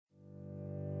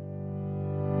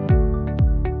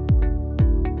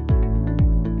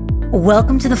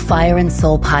Welcome to the Fire and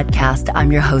Soul podcast.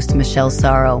 I'm your host, Michelle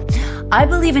Sorrow. I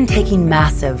believe in taking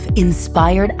massive,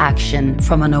 inspired action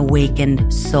from an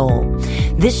awakened soul.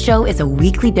 This show is a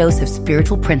weekly dose of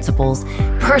spiritual principles,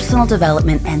 personal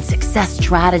development, and success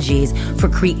strategies for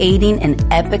creating an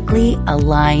epically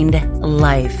aligned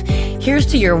life. Here's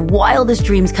to your wildest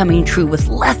dreams coming true with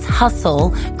less hustle,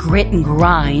 grit and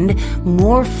grind,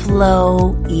 more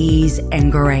flow, ease,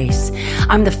 and grace.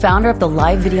 I'm the founder of the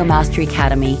Live Video Mastery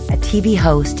Academy, a TV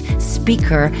host,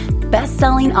 speaker,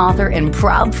 best-selling author, and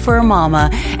proud fur mama,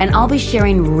 and I'll be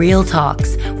sharing real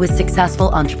talks with successful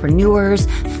entrepreneurs,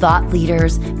 thought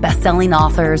leaders, best-selling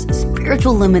authors,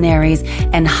 spiritual luminaries,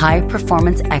 and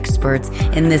high-performance experts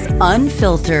in this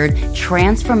unfiltered,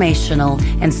 transformational,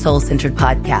 and soul-centered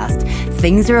podcast.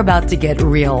 Things are about to get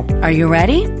real. Are you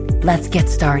ready? Let's get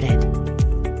started.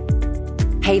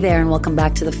 Hey there, and welcome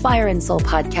back to the Fire and Soul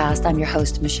podcast. I'm your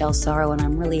host, Michelle Sorrow, and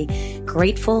I'm really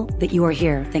grateful that you are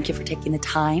here. Thank you for taking the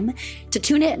time to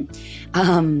tune in.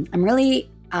 I'm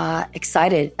really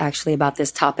excited, actually, about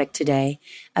this topic today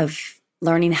of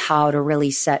learning how to really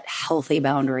set healthy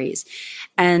boundaries.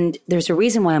 And there's a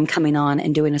reason why I'm coming on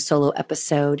and doing a solo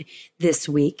episode this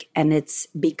week, and it's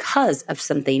because of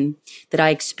something that I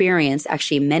experienced,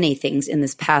 actually many things in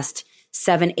this past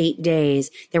 7-8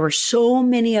 days. There were so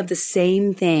many of the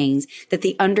same things that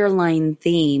the underlying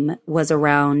theme was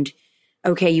around,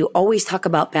 okay, you always talk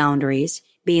about boundaries,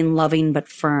 being loving but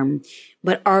firm,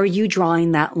 but are you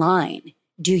drawing that line?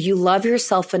 Do you love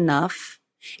yourself enough?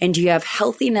 And do you have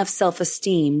healthy enough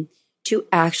self-esteem to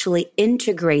actually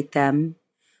integrate them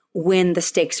when the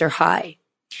stakes are high?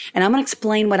 And I'm going to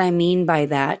explain what I mean by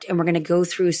that. And we're going to go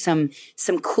through some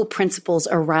cool principles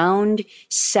around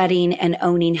setting and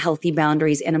owning healthy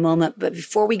boundaries in a moment. But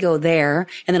before we go there,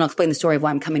 and then I'll explain the story of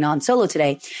why I'm coming on solo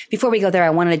today. Before we go there, I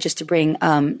wanted just to bring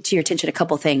to your attention a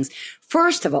couple things.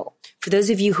 First of all, for those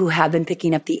of you who have been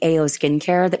picking up the AO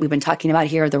skincare that we've been talking about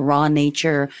here, the raw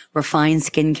nature, refined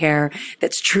skincare,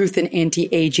 that's truth and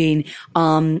anti-aging,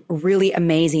 really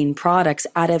amazing products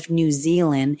out of New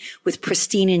Zealand with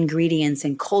pristine ingredients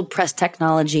and cold press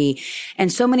technology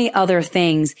and so many other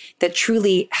things that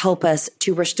truly help us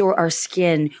to restore our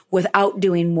skin without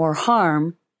doing more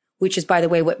harm, which is, by the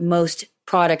way, what most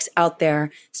products out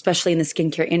there, especially in the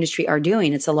skincare industry, are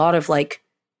doing. It's a lot of like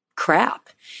crap.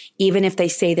 Even if they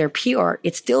say they're pure,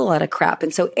 it's still a lot of crap.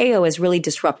 And so AO has really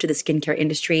disrupted the skincare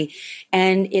industry,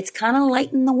 and it's kind of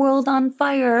lighting the world on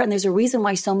fire. And there's a reason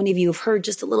why so many of you have heard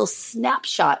just a little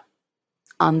snapshot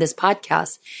on this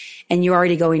podcast, and you're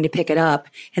already going to pick it up.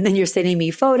 And then you're sending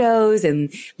me photos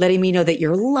and letting me know that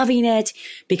you're loving it,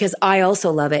 because I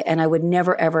also love it. And I would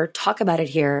never, ever talk about it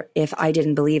here if I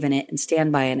didn't believe in it and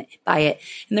stand by it.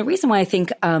 And the reason why I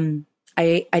think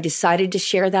I decided to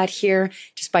share that here,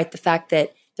 despite the fact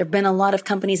that there have been a lot of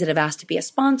companies that have asked to be a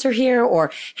sponsor here,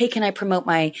 or, hey, can I promote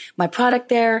my product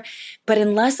there? But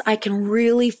unless I can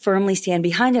really firmly stand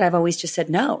behind it, I've always just said,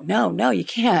 no, you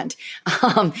can't.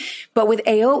 But with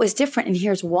AO, it was different. And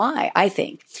here's why, I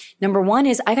think. Number one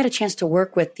is I got a chance to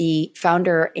work with the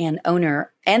founder and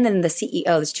owner and then the CEO.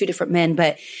 There's two different men,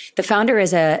 but the founder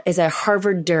is a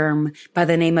Harvard derm by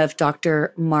the name of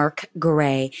Dr. Mark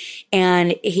Gray.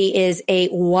 And he is a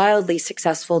wildly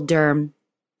successful derm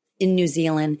in New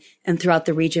Zealand and throughout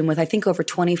the region with, I think, over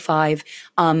 25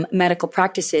 medical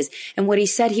practices. And what he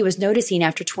said he was noticing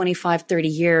after 25, 30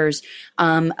 years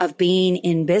of being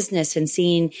in business and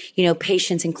seeing,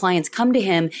 patients and clients come to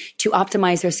him to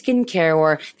optimize their skincare,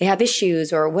 or they have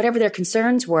issues or whatever their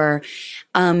concerns were,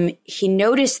 he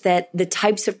noticed that the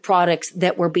types of products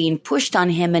that were being pushed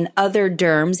on him and other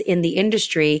derms in the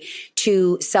industry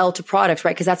to sell to products,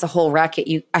 right? Because that's a whole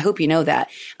racket. I hope you know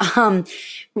that.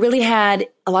 Really had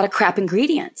a lot of crap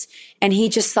ingredients. And he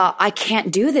just thought, I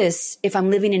can't do this if I'm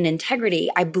living in integrity.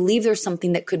 I believe there's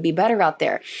something that could be better out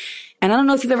there. And I don't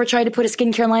know if you've ever tried to put a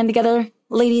skincare line together,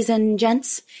 ladies and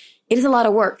gents. It is a lot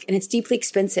of work, and it's deeply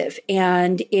expensive,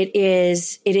 and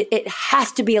it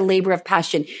has to be a labor of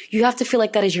passion. You have to feel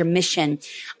like that is your mission.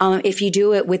 If you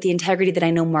do it with the integrity that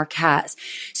I know Mark has.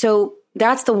 So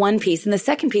that's the one piece. And the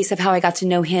second piece of how I got to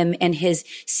know him and his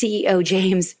CEO,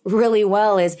 James, really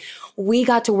well is we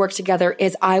got to work together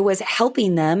as I was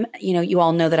helping them. You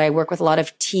all know that I work with a lot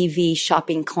of TV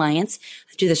shopping clients.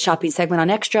 I do the shopping segment on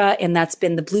Extra, and that's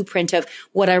been the blueprint of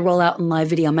what I roll out in Live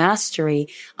Video Mastery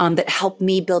that helped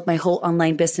me build my whole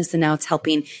online business. And now it's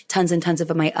helping tons and tons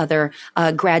of my other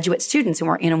graduate students, and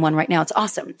we're in one right now. It's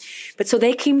awesome. But so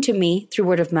they came to me through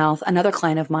word of mouth, another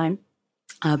client of mine,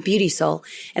 Beauty Soul.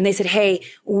 And they said, hey,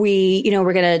 we're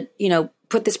going to,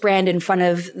 put this brand in front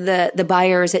of the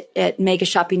buyers at mega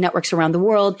shopping networks around the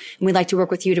world. And we'd like to work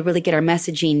with you to really get our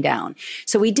messaging down.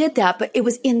 So we did that, but it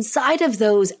was inside of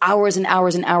those hours and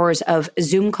hours and hours of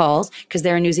Zoom calls, because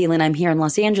they're in New Zealand, I'm here in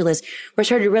Los Angeles, where I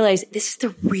started to realize this is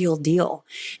the real deal.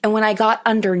 And when I got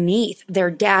underneath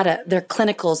their data, their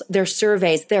clinicals, their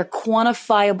surveys, their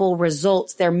quantifiable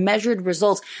results, their measured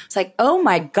results, it's like, oh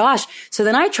my gosh. So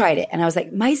then I tried it and I was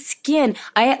like, my skin,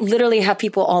 I literally have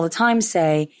people all the time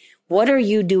say, what are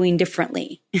you doing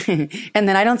differently? And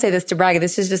then I don't say this to brag.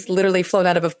 This is just literally flown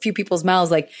out of a few people's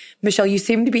mouths like, Michelle, you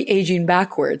seem to be aging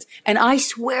backwards. And I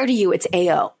swear to you, it's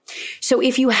AO. So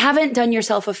if you haven't done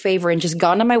yourself a favor and just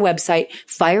gone to my website,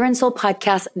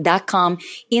 fireandsoulpodcast.com,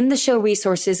 in the show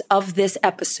resources of this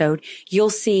episode, you'll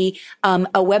see a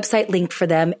website link for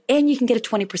them, and you can get a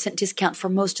 20% discount for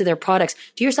most of their products.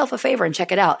 Do yourself a favor and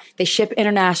check it out. They ship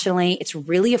internationally. It's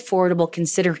really affordable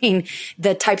considering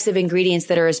the types of ingredients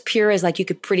that are as pure as like you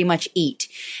could pretty much eat.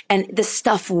 And the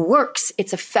stuff works.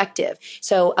 It's effective.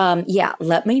 So,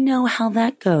 let me know how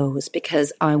that goes,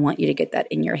 because I want you to get that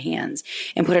in your hands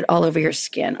and put it all over your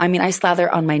skin. I mean, I slather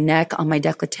on my neck, on my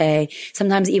décolleté,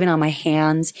 sometimes even on my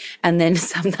hands, and then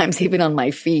sometimes even on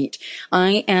my feet.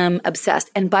 I am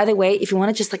obsessed. And by the way, if you want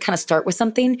to just like kind of start with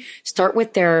something, start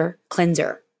with their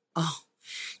cleanser. Oh,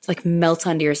 it's like melts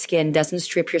onto your skin, doesn't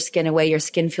strip your skin away. Your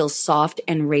skin feels soft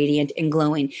and radiant and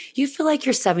glowing. You feel like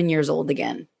you're 7 years old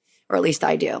again. Or at least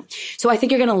I do. So I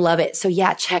think you're going to love it. So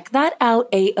yeah, check that out,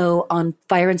 AO, on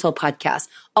Fire and Soul Podcast.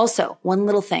 Also, one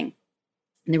little thing.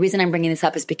 And the reason I'm bringing this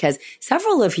up is because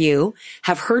several of you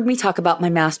have heard me talk about my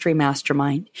Mastery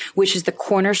Mastermind, which is the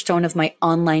cornerstone of my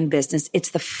online business.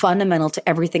 It's the fundamental to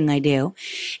everything I do.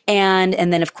 And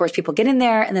then of course people get in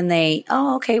there and then they,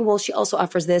 oh, okay, well, she also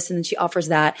offers this and then she offers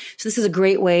that. So this is a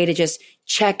great way to just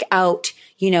check out,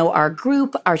 our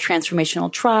group, our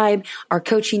transformational tribe, our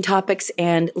coaching topics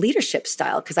and leadership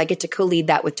style. Cause I get to co-lead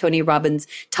that with Tony Robbins'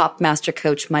 top master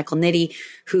coach, Michael Nitti,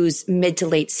 who's mid to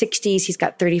late 60s. He's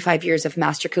got 35 years of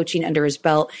master coaching under his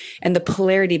belt. And the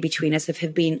polarity between us of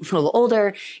him being a little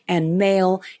older and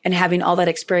male and having all that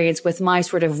experience with my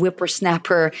sort of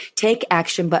whippersnapper take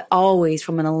action, but always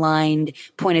from an aligned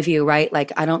point of view, right?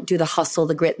 Like I don't do the hustle,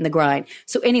 the grit and the grind.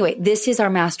 So anyway, this is our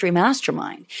Mastery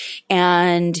Mastermind.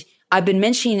 And I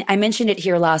mentioned it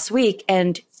here last week,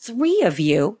 and 3 of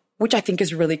you, which I think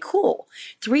is really cool,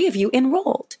 3 of you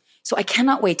enrolled. So I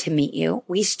cannot wait to meet you.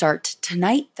 We start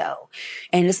tonight though,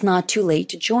 and it's not too late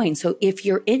to join. So if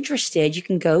you're interested, you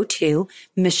can go to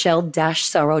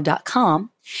michelle-sorrow.com,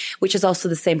 which is also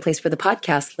the same place where the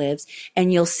podcast lives.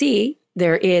 And you'll see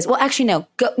there is,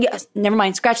 never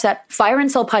mind. Scratch that.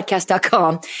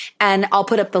 fireandsoulpodcast.com. And I'll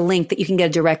put up the link that you can get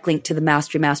a direct link to the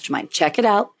Mastery Mastermind. Check it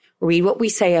out. Read what we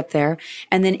say up there.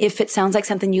 And then if it sounds like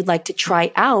something you'd like to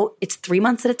try out, it's 3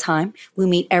 months at a time. We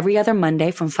meet every other Monday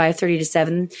from 5:30 to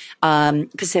 7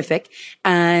 Pacific.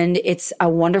 And it's a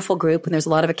wonderful group. And there's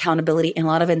a lot of accountability and a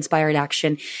lot of inspired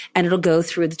action. And it'll go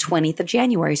through the 20th of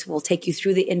January. So we'll take you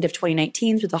through the end of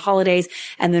 2019 through the holidays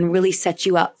and then really set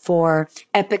you up for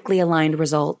epically aligned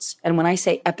results. And when I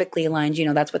say epically aligned,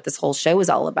 that's what this whole show is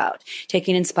all about.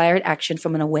 Taking inspired action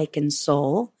from an awakened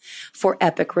soul for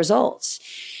epic results.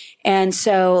 And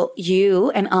so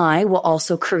you and I will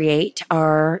also create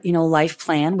our, life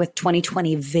plan with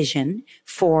 2020 vision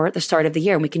for the start of the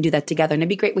year. And we can do that together. And it'd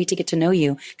be a great way to get to know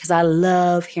you because I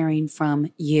love hearing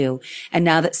from you. And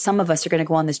now that some of us are going to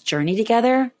go on this journey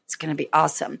together, it's going to be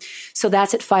awesome. So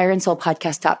that's at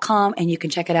fireandsoulpodcast.com. And you can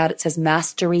check it out. It says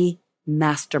Mastery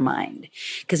Mastermind.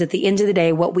 Because at the end of the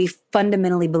day, what we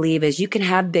fundamentally believe is you can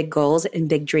have big goals and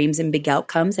big dreams and big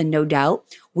outcomes. And no doubt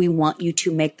we want you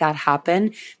to make that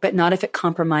happen, but not if it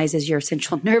compromises your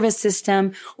central nervous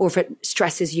system or if it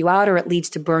stresses you out or it leads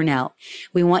to burnout.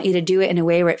 We want you to do it in a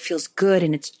way where it feels good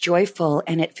and it's joyful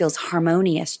and it feels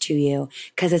harmonious to you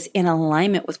because it's in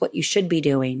alignment with what you should be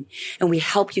doing. And we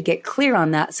help you get clear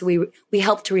on that. So we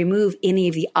help to remove any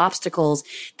of the obstacles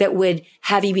that would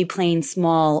have you be playing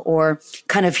small or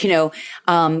kind of,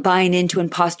 buying into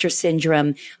imposter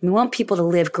syndrome. We want people to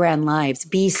live grand lives,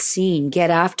 be seen, get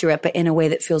after it, but in a way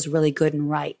that feels really good and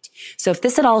right. So if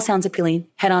this at all sounds appealing,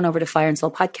 head on over to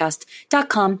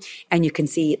fireandsoulpodcast.com and you can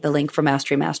see the link for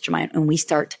Mastery Mastermind. And we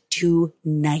start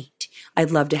tonight.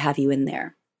 I'd love to have you in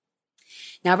there.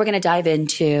 Now we're going to dive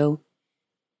into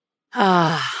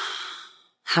how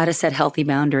to set healthy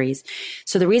boundaries.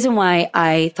 So the reason why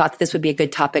I thought that this would be a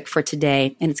good topic for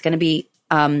today, and it's going to be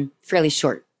fairly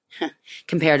short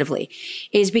comparatively,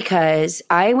 is because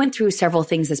I went through several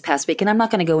things this past week, and I'm not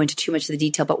going to go into too much of the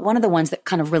detail, but one of the ones that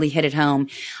kind of really hit it home,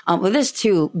 there's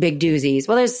 2 big doozies.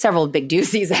 Well, there's several big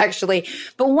doozies actually,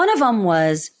 but one of them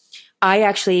was I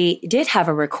actually did have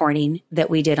a recording that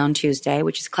we did on Tuesday,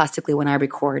 which is classically when I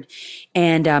record.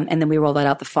 And then we roll that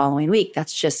out the following week.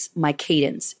 That's just my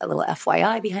cadence, a little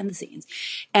FYI behind the scenes.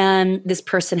 And this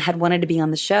person had wanted to be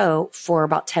on the show for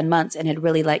about 10 months and had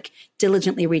really like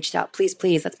diligently reached out. Please,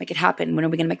 let's make it happen. When are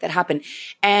we going to make that happen?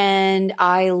 And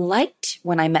I liked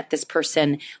when I met this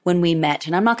person when we met.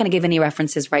 And I'm not going to give any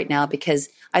references right now because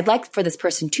I'd like for this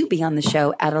person to be on the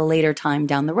show at a later time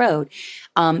down the road.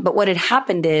 But what had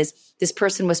happened is this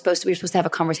person we were supposed to have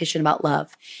a conversation about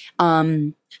love.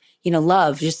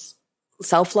 Love, just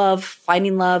self-love,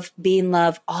 finding love, being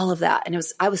love, all of that. And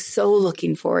I was so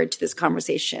looking forward to this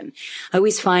conversation. I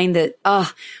always find that,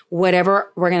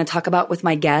 whatever we're going to talk about with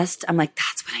my guest, I'm like,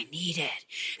 that's what I needed.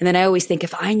 And then I always think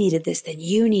if I needed this, then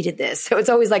you needed this. So it's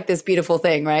always like this beautiful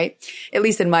thing, right? At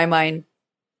least in my mind.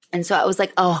 And so I was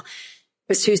like, it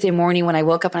was Tuesday morning when I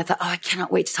woke up and I thought, I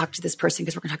cannot wait to talk to this person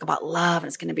because we're going to talk about love. And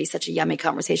it's going to be such a yummy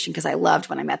conversation because I loved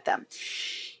when I met them.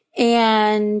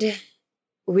 And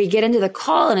we get into the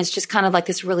call and it's just kind of like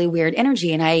this really weird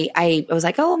energy. And I was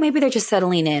like, maybe they're just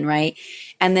settling in. Right.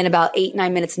 And then about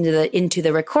 8-9 minutes into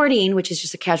the recording, which is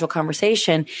just a casual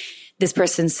conversation, this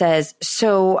person says,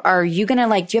 so are you going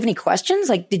to do you have any questions?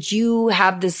 Like, did you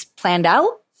have this planned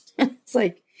out? It's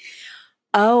like,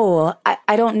 I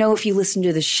don't know if you listened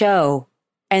to the show.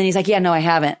 And he's like, yeah, no, I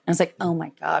haven't. I was like, oh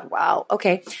my God. Wow.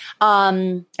 Okay.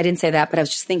 I didn't say that, but I was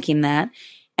just thinking that.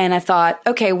 And I thought,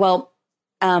 okay, well,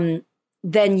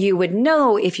 then you would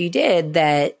know if you did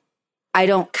that I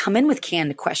don't come in with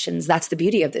canned questions. That's the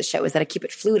beauty of this show is that I keep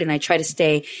it fluid and I try to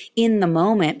stay in the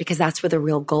moment because that's where the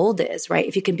real gold is, right?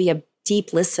 If you can be a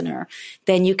deep listener,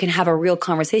 then you can have a real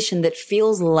conversation that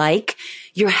feels like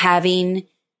you're having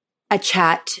a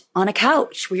chat on a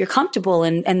couch where you're comfortable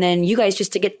and then you guys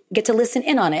just to get to listen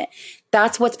in on it.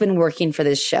 That's what's been working for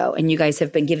this show. And you guys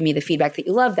have been giving me the feedback that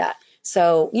you love that.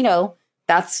 So,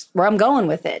 that's where I'm going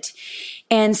with it.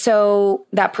 And so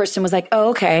that person was like, oh,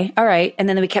 okay. All right. And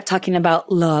then we kept talking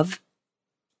about love,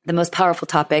 the most powerful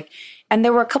topic. And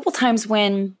there were a couple times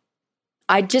when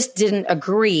I just didn't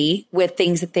agree with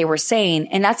things that they were saying.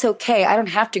 And that's okay. I don't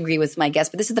have to agree with my guests,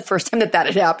 but this is the first time that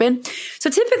had happened. So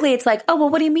typically it's like,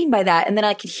 what do you mean by that? And then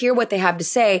I could hear what they have to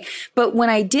say. But when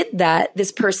I did that,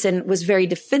 this person was very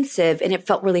defensive and it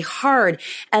felt really hard.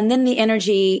 And then the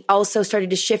energy also started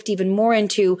to shift even more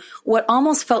into what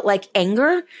almost felt like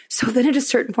anger. So then at a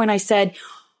certain point I said,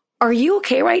 are you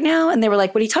okay right now? And they were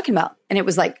like, what are you talking about? And it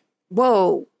was like,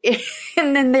 whoa.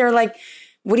 And then they're like,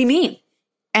 what do you mean?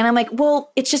 And I'm like,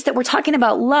 well, it's just that we're talking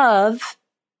about love,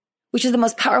 which is the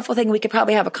most powerful thing we could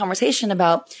probably have a conversation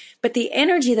about. But the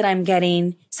energy that I'm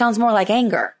getting sounds more like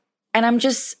anger. And I'm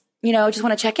just, just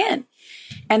want to check in.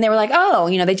 And they were like,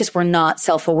 they just were not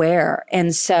self-aware.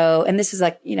 And so, and this is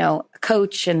like, a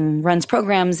coach and runs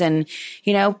programs and,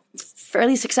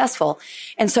 fairly successful.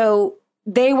 And so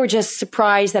they were just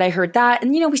surprised that I heard that.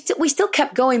 And, we still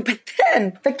kept going. But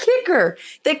then the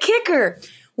kicker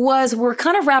was we're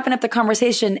kind of wrapping up the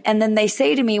conversation. And then they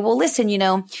say to me, well, listen,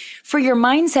 for your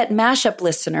mindset mashup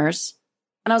listeners.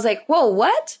 And I was like, whoa,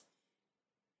 what?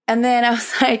 And then I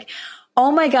was like,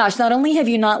 oh my gosh, not only have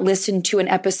you not listened to an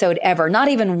episode ever, not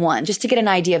even one, just to get an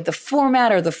idea of the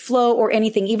format or the flow or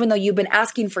anything, even though you've been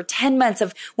asking for 10 months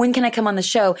of when can I come on the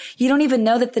show, you don't even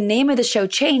know that the name of the show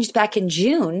changed back in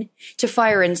June to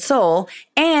Fire and Soul.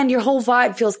 And your whole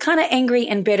vibe feels kind of angry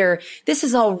and bitter. This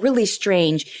is all really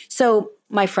strange. So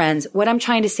my friends, what I'm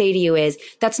trying to say to you is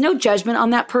that's no judgment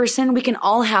on that person. We can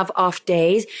all have off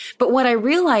days. But what I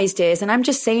realized is, and I'm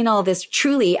just saying all this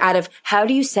truly out of how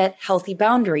do you set healthy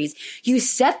boundaries? You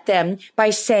set them by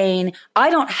saying,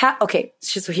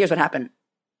 so here's what happened.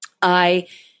 I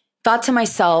thought to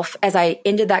myself as I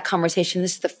ended that conversation,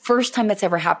 this is the first time that's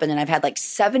ever happened. And I've had like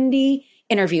 70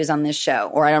 interviews on this show,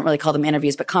 or I don't really call them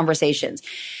interviews, but conversations.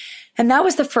 And that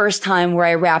was the first time where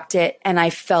I wrapped it and I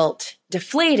felt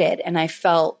deflated and I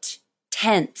felt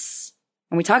tense.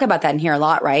 And we talk about that in here a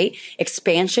lot, right?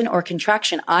 Expansion or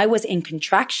contraction. I was in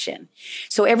contraction.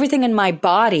 So everything in my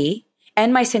body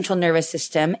and my central nervous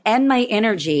system and my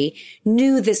energy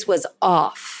knew this was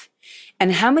off.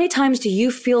 And how many times do you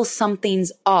feel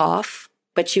something's off,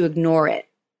 but you ignore it?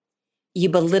 You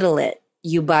belittle it.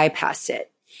 You bypass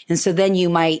it. And so then you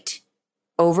might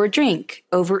overdrink,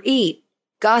 overeat,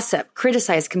 gossip,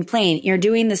 criticize, complain. You're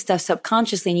doing this stuff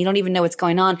subconsciously and you don't even know what's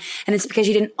going on. And it's because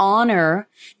you didn't honor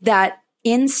that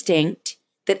instinct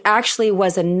that actually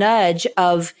was a nudge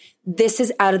of this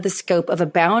is out of the scope of a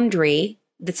boundary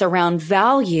that's around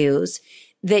values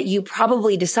that you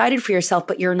probably decided for yourself,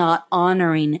 but you're not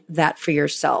honoring that for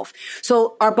yourself.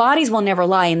 So our bodies will never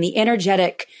lie. And the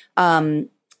energetic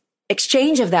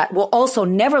exchange of that will also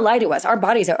never lie to us. Our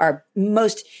bodies are our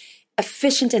most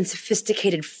efficient and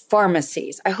sophisticated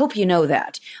pharmacies. I hope you know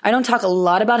that. I don't talk a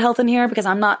lot about health in here because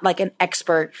I'm not like an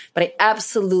expert, but I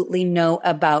absolutely know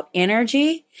about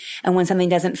energy. And when something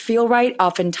doesn't feel right,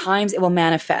 oftentimes it will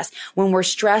manifest. When we're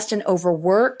stressed and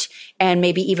overworked and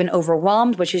maybe even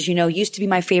overwhelmed, which is, used to be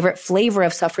my favorite flavor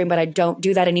of suffering, but I don't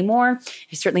do that anymore.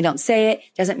 I certainly don't say it.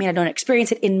 Doesn't mean I don't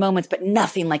experience it in moments, but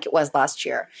nothing like it was last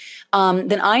year.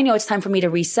 Then I know it's time for me to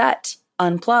reset,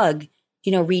 unplug,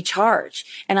 recharge.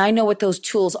 And I know what those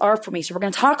tools are for me. So we're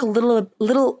going to talk a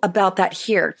little about that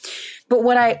here. But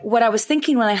what I was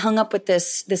thinking when I hung up with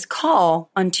this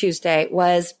call on Tuesday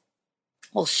was,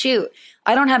 well, shoot,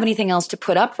 I don't have anything else to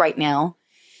put up right now.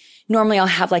 Normally I'll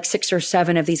have like 6 or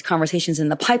 7 of these conversations in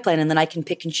the pipeline, and then I can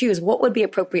pick and choose what would be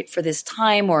appropriate for this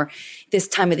time or this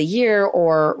time of the year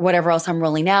or whatever else I'm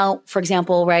rolling out, for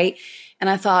example, right? And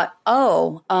I thought,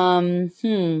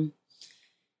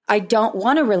 I don't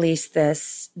want to release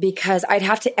this because I'd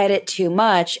have to edit too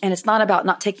much. And it's not about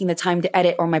not taking the time to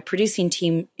edit or my producing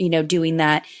team, doing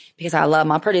that, because I love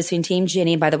my producing team,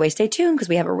 Jenny. By the way, stay tuned because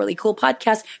we have a really cool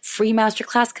podcast, free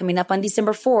masterclass coming up on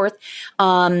December 4th.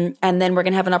 And then we're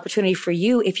going to have an opportunity for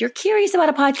you, if you're curious about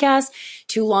a podcast,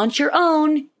 to launch your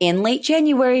own in late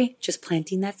January. Just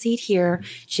planting that seed here.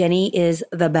 Jenny is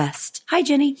the best. Hi,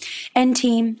 Jenny and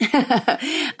team.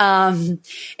 And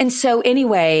so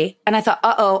anyway, and I thought,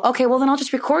 okay, well then I'll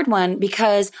just record one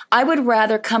because I would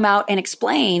rather come out and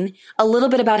explain a little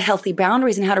bit about healthy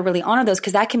boundaries and how to really honor those,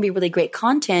 because that can be really great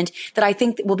content that I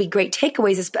think that will be great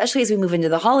takeaways, especially as we move into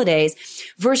the holidays,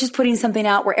 versus putting something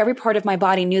out where every part of my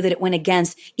body knew that it went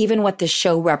against even what the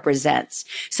show represents.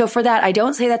 So for that, I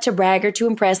don't say that to brag or to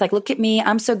impress, like, look at me,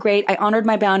 I'm so great, I honored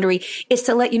my boundary. It's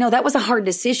to let you know that was a hard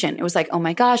decision. It was like, oh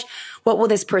my gosh, what will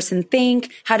this person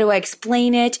think? How do I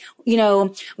explain it?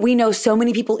 We know so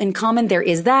many people in common. There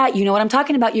is that. You know what I'm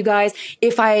talking about, you guys.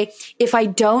 If I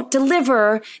don't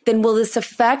deliver, then will this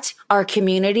affect our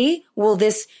community? Will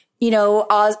this,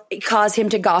 cause him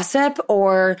to gossip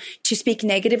or to speak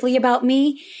negatively about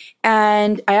me?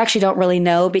 And I actually don't really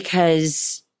know,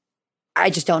 because I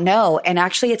just don't know. And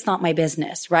actually, it's not my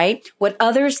business, right? What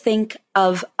others think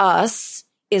of us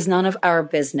is none of our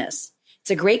business.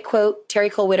 It's a great quote. Terry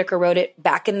Cole Whitaker wrote it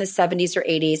back in the 70s or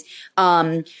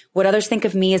 80s. What others think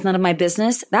of me is none of my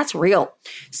business. That's real.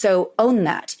 So own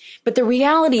that. But the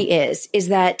reality is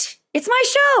that it's my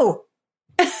show.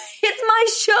 It's my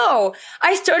show.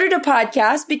 I started a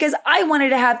podcast because I wanted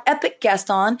to have epic guests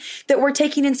on that were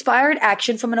taking inspired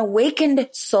action from an awakened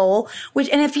soul, and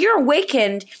if you're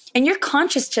awakened and you're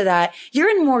conscious to that,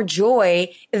 you're in more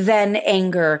joy than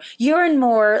anger. You're in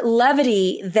more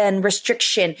levity than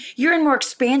restriction. You're in more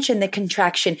expansion than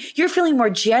contraction. You're feeling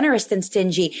more generous than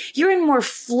stingy. You're in more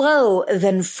flow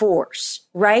than force,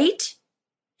 right?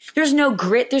 There's no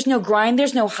grit, there's no grind,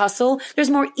 there's no hustle,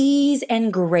 there's more ease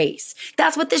and grace.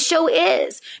 That's what this show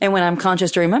is. And when I'm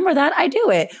conscious to remember that, I do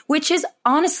it, which is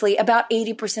honestly about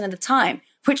 80% of the time,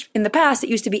 which in the past, it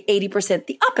used to be 80%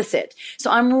 the opposite. So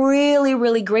I'm really,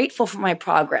 really grateful for my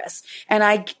progress. And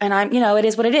I'm, it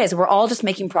is what it is. We're all just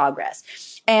making progress.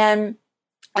 And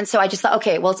so I just thought,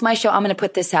 okay, well, it's my show. I'm going to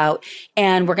put this out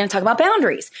and we're going to talk about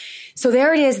boundaries. So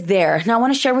there it is there. Now I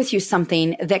want to share with you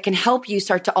something that can help you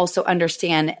start to also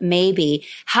understand maybe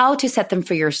how to set them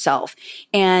for yourself.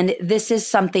 And this is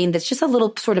something that's just a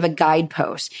little sort of a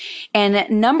guidepost. And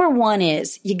number one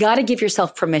is you got to give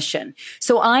yourself permission.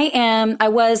 So I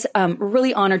was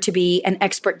really honored to be an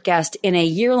expert guest in a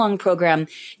year-long program.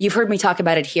 You've heard me talk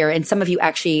about it here, and some of you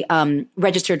actually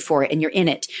registered for it and you're in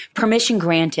it. Permission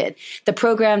Granted. The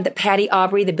program that Patty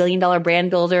Aubrey, the $1 billion brand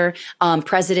builder,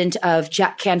 president of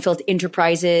Jack Canfield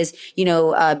Enterprises,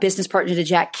 business partner to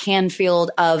Jack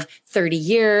Canfield of 30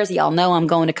 years. Y'all know I'm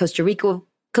going to Costa Rica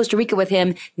with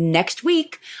him next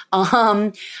week, which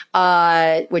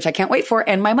I can't wait for,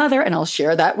 and my mother, and I'll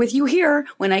share that with you here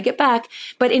when I get back.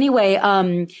 But anyway,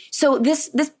 so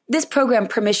this program,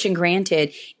 Permission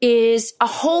Granted, is a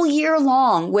whole year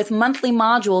long with monthly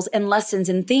modules and lessons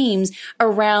and themes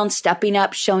around stepping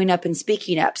up, showing up, and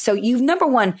speaking up. So number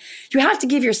one, you have to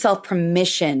give yourself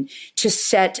permission to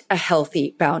set a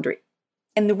healthy boundary.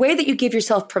 And the way that you give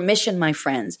yourself permission, my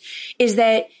friends, is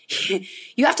that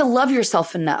you have to love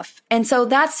yourself enough. And so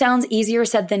that sounds easier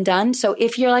said than done. So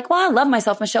if you're like, well, I love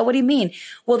myself, Michelle, what do you mean?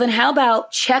 Well, then how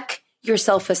about check your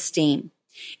self-esteem?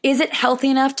 Is it healthy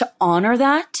enough to honor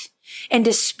that and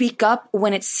to speak up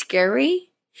when it's scary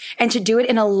and to do it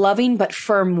in a loving but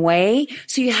firm way?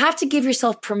 So you have to give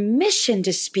yourself permission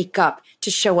to speak up,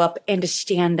 to show up and to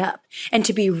stand up and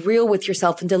to be real with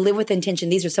yourself and to live with intention.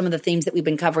 These are some of the themes that we've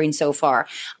been covering so far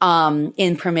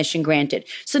in Permission Granted.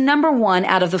 So number 1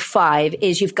 out of the 5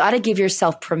 is you've got to give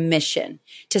yourself permission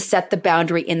to set the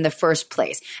boundary in the first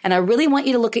place. And I really want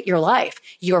you to look at your life,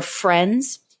 your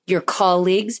friends, your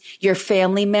colleagues, your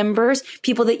family members,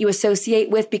 people that you associate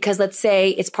with, because let's say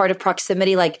it's part of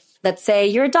proximity. Like, let's say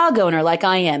you're a dog owner like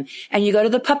I am, and you go to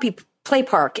the puppy play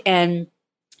park, and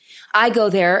I go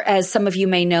there, as some of you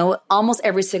may know, almost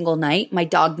every single night. My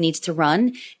dog needs to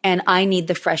run and I need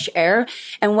the fresh air.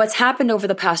 And what's happened over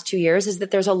the past 2 years is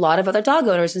that there's a lot of other dog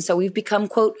owners. And so we've become,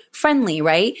 quote, friendly,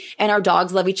 right? And our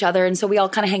dogs love each other. And so we all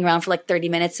kind of hang around for like 30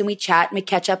 minutes and we chat and we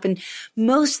catch up. And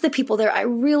most of the people there I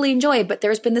really enjoy. But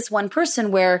there's been this one person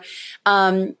where,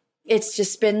 it's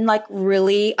just been like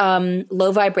really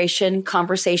low vibration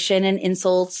conversation and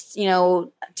insults,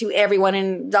 to everyone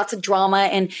and lots of drama.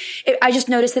 And I just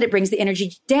noticed that it brings the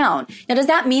energy down. Now, does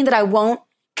that mean that I won't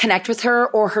connect with her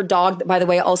or her dog, that, by the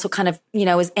way, also kind of,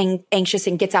 is anxious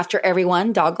and gets after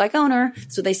everyone? Dog-like owner.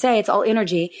 That's what they say. It's all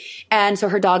energy. And so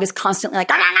her dog is constantly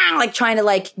like trying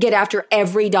to get after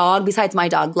every dog besides my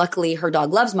dog. Luckily, her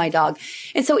dog loves my dog.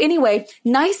 And so anyway,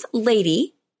 nice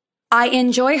lady. I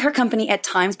enjoy her company at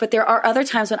times, but there are other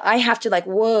times when I have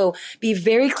to be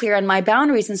very clear on my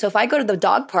boundaries. And so if I go to the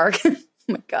dog park, oh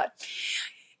my God,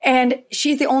 and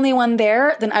she's the only one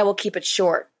there, then I will keep it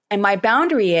short. And my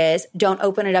boundary is don't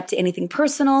open it up to anything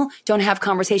personal. Don't have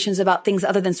conversations about things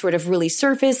other than sort of really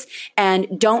surface,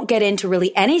 and don't get into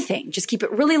really anything. Just keep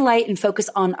it really light and focus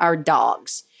on our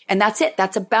dogs. And that's it.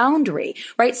 That's a boundary,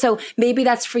 right? So maybe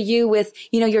that's for you with,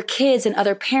 your kids and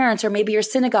other parents, or maybe your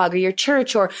synagogue or your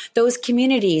church or those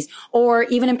communities, or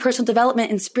even in personal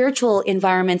development and spiritual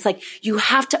environments. Like, you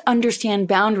have to understand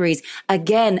boundaries.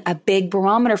 Again, a big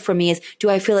barometer for me is, do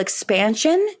I feel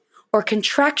expansion or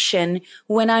contraction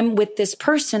when I'm with this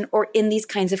person or in these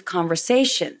kinds of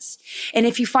conversations? And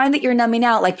if you find that you're numbing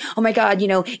out, like, oh my God,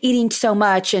 eating so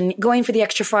much and going for the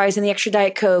extra fries and the extra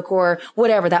Diet Coke or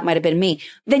whatever, that might have been me,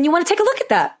 then you want to take a look at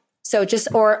that. So just,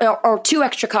 or 2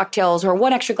 extra cocktails or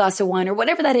 1 extra glass of wine or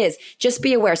whatever that is, just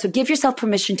be aware. So give yourself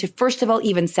permission to, first of all,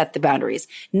 even set the boundaries.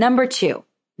 Number 2,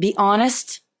 be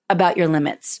honest about your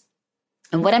limits.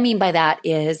 And what I mean by that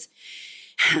is,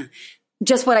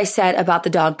 just what I said about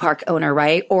the dog park owner,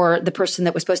 right? Or the person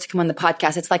that was supposed to come on the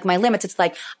podcast. It's like my limits. It's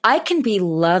like, I can be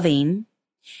loving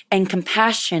and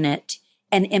compassionate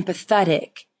and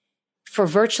empathetic for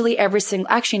virtually every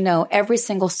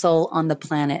single soul on the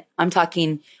planet. I'm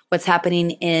talking what's happening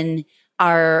in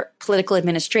our political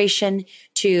administration,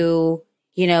 to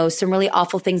some really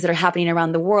awful things that are happening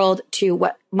around the world, to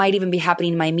what might even be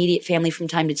happening in my immediate family from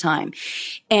time to time.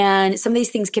 And some of these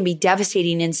things can be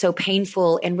devastating and so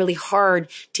painful and really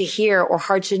hard to hear or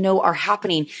hard to know are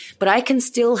happening. But I can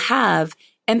still have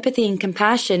empathy and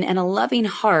compassion and a loving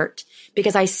heart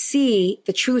because I see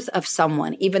the truth of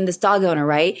someone, even this dog owner,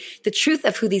 right? The truth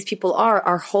of who these people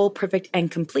are whole, perfect, and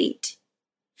complete.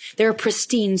 They're a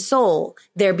pristine soul.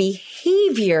 Their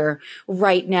behavior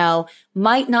right now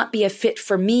might not be a fit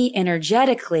for me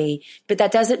energetically, but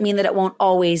that doesn't mean that it won't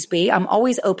always be. I'm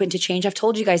always open to change. I've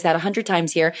told you guys that 100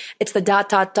 times here. It's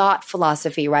the ...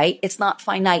 philosophy, right? It's not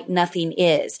finite. Nothing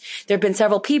is. There have been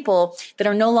several people that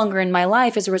are no longer in my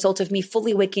life as a result of me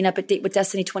fully waking up at Date with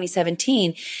Destiny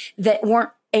 2017 that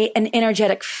weren't an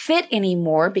energetic fit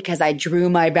anymore because I drew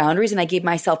my boundaries and I gave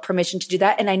myself permission to do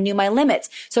that, and I knew my limits.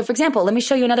 So for example, let me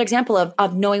show you another example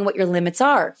of knowing what your limits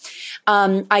are.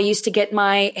 I used to get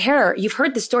my hair, you've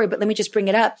heard the story, but let me just bring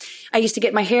it up. I used to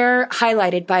get my hair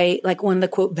highlighted by like one of the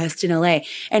quote best in LA.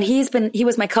 And he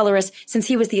was my colorist since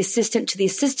he was the assistant to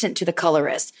the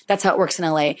colorist. That's how it works in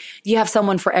LA. You have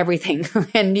someone for everything.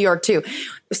 In New York too.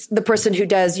 The person who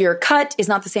does your cut is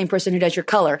not the same person who does your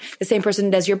color. The same person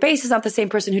who does your base is not the same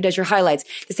person who does your highlights.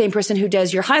 The same person who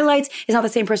does your highlights is not the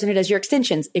same person who does your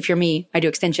extensions. If you're me, I do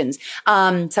extensions,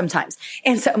 sometimes.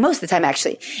 And so most of the time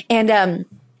actually. And,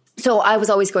 so I was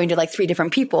always going to like 3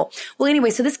 different people. Well, anyway,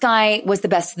 so this guy was the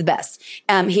best of the best.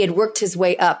 He had worked his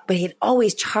way up, but he had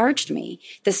always charged me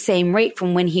the same rate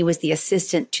from when he was the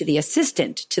assistant to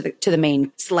the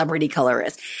main celebrity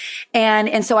colorist.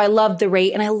 And so I loved the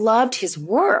rate and I loved his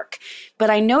work. But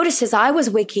I noticed as I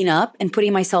was waking up and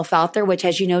putting myself out there, which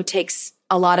as you know, takes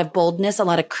a lot of boldness, a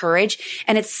lot of courage.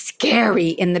 And it's scary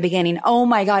in the beginning. Oh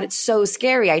my God, it's so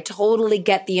scary. I totally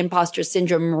get the imposter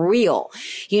syndrome real,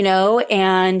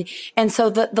 and so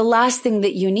the last thing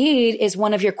that you need is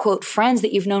one of your quote friends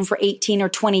that you've known for 18 or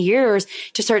 20 years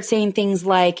to start saying things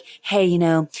like, hey,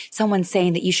 someone's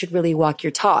saying that you should really walk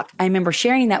your talk. I remember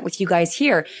sharing that with you guys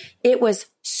here. It was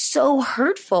so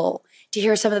hurtful to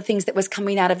hear some of the things that was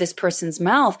coming out of this person's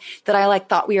mouth that I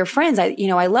thought we were friends. I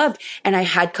loved, and I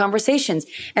had conversations,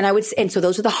 and so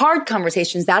those are the hard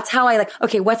conversations. That's how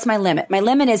okay, what's my limit? My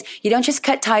limit is you don't just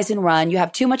cut ties and run. You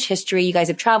have too much history. You guys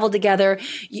have traveled together.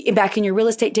 Back in your real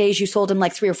estate days, you sold him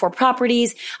 3 or 4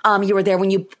 properties. You were there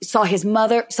when you saw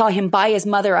him buy his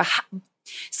mother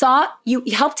you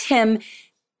helped him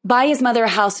buy his mother a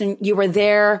house, and you were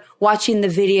there watching the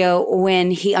video when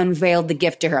he unveiled the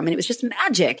gift to her. I mean, it was just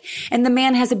magic. And the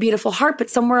man has a beautiful heart, but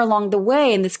somewhere along the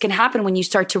way, and this can happen when you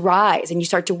start to rise and you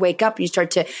start to wake up and you start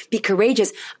to be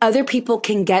courageous, other people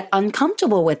can get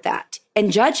uncomfortable with that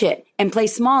and judge it and play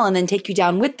small and then take you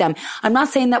down with them. I'm not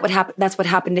saying that that's what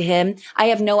happened to him. I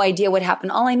have no idea what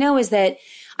happened. All I know is that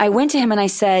I went to him and I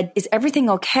said, is everything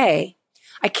okay?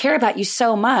 I care about you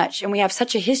so much, and we have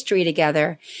such a history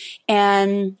together.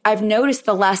 And I've noticed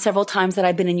the last several times that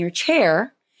I've been in your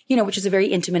chair, which is a very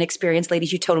intimate experience.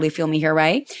 Ladies, you totally feel me here,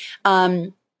 right?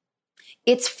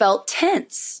 It's felt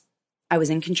tense. I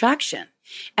was in contraction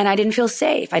and I didn't feel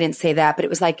safe. I didn't say that, but it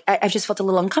was I just felt a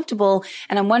little uncomfortable.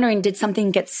 And I'm wondering, did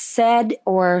something get said,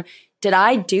 or did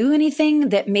I do anything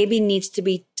that maybe needs to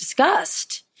be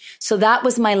discussed? So that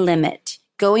was my limit,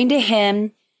 going to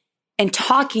him and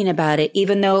talking about it,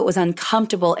 even though it was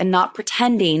uncomfortable, and not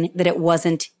pretending that it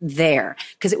wasn't there,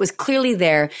 because it was clearly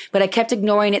there, but I kept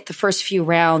ignoring it the first few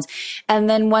rounds. And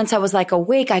then once I was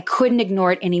awake, I couldn't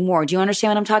ignore it anymore. Do you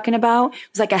understand what I'm talking about?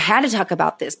 It was I had to talk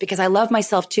about this because I love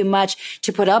myself too much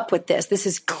to put up with this. This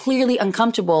is clearly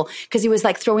uncomfortable, because he was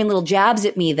throwing little jabs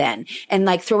at me then, and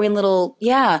throwing little,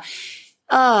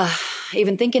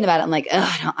 even thinking about it,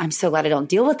 I'm I'm so glad I don't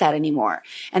deal with that anymore.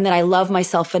 And that I love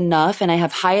myself enough, and I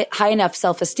have high enough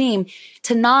self-esteem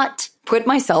to not put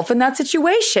myself in that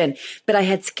situation. But I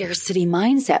had scarcity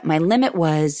mindset. My limit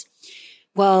was,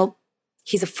 well,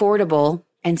 he's affordable,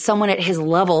 and someone at his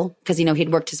level, because,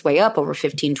 he'd worked his way up over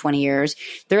 15, 20 years,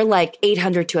 they're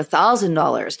 $800 to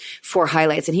 $1,000 for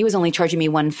highlights. And he was only charging me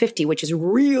 $150, which is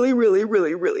really, really,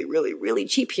 really, really, really, really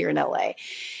cheap here in LA.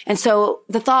 And so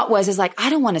the thought was, I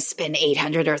don't want to spend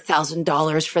 $800 or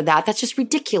 $1,000 for that. That's just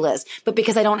ridiculous. But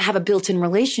because I don't have a built-in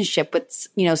relationship with,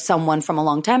 someone from a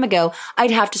long time ago,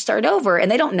 I'd have to start over, and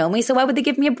they don't know me. So why would they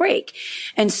give me a break?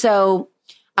 And so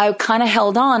I kind of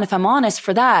held on, if I'm honest,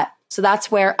 for that. So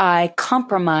that's where I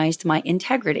compromised my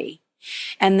integrity.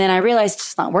 And then I realized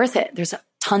it's not worth it. There's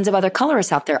tons of other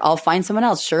colorists out there. I'll find someone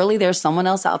else. Surely there's someone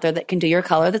else out there that can do your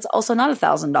color that's also not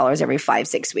 $1,000 every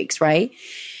 5-6 weeks, right?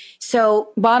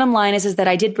 So bottom line is that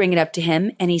I did bring it up to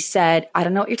him, and he said, I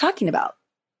don't know what you're talking about.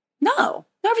 No,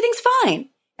 everything's fine.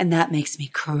 And that makes me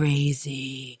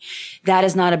crazy. That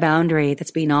is not a boundary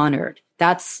that's being honored.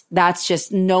 That's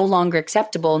just no longer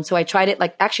acceptable. And so I tried it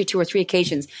actually 2 or 3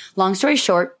 occasions. Long story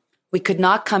short, we could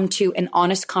not come to an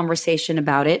honest conversation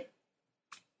about it.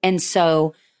 And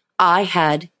so I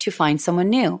had to find someone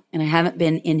new, and I haven't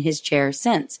been in his chair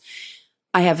since.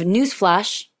 I have a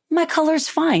newsflash. My color's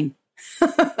fine.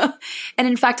 And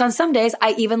in fact, on some days,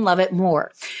 I even love it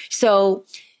more. So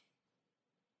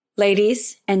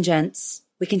ladies and gents,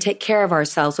 we can take care of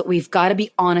ourselves, but we've got to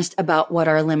be honest about what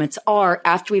our limits are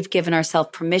after we've given ourselves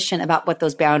permission about what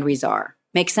those boundaries are.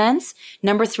 Make sense?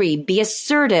 Number 3, be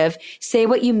assertive, say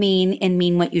what you mean and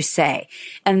mean what you say.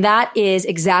 And that is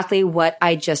exactly what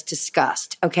I just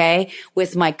discussed, okay?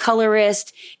 With my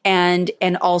colorist and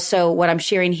also what I'm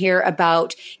sharing here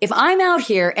about if I'm out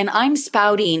here and I'm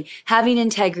spouting having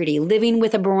integrity, living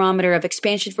with a barometer of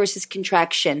expansion versus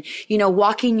contraction,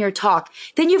 walking your talk,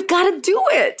 then you've got to do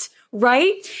it.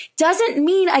 Right? Doesn't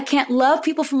mean I can't love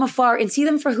people from afar and see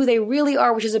them for who they really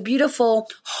are, which is a beautiful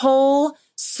whole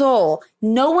soul.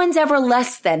 No one's ever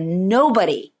less than.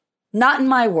 Nobody. Not in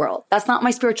my world. That's not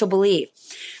my spiritual belief.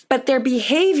 But their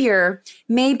behavior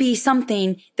may be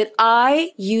something that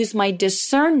I use my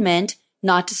discernment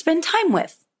not to spend time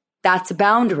with. That's a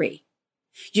boundary.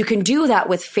 You can do that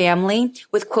with family,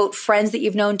 with, quote, friends that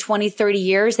you've known 20, 30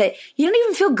 years that you don't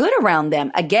even feel good around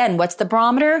them. Again, what's the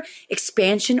barometer?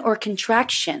 Expansion or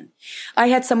contraction. I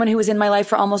had someone who was in my life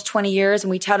for almost 20 years,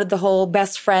 and we touted the whole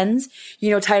best friends,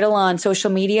 title on social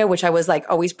media, which I was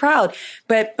always proud.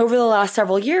 But over the last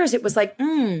several years, it was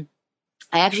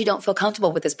I actually don't feel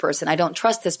comfortable with this person. I don't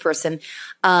trust this person.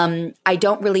 I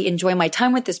don't really enjoy my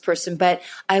time with this person, but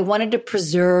I wanted to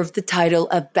preserve the title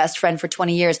of best friend for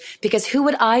 20 years, because who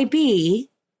would I be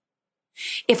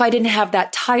if I didn't have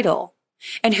that title?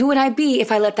 And who would I be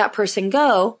if I let that person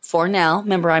go for now?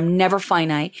 Remember, I'm never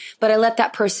finite, but I let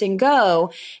that person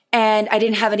go and I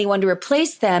didn't have anyone to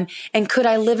replace them. And could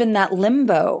I live in that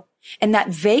limbo and that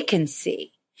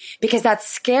vacancy? Because that's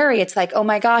scary. It's oh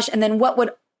my gosh. And then what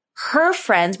would her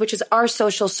friends, which is our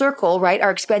social circle, right? Our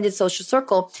expanded social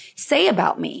circle, say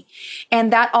about me.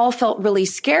 And that all felt really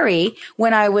scary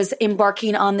when I was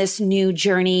embarking on this new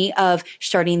journey of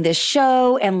starting this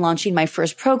show and launching my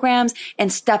first programs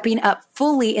and stepping up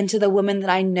fully into the woman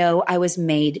that I know I was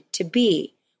made to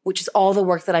be, which is all the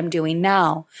work that I'm doing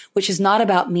now, which is not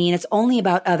about me and it's only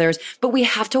about others, but we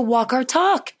have to walk our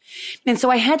talk. And so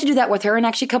I had to do that with her and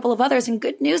actually a couple of others. And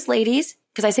good news, ladies,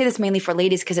 because I say this mainly for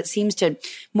ladies because it seems to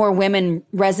more women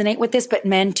resonate with this, but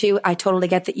men too. I totally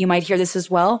get that you might hear this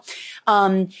as well.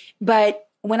 But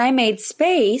when I made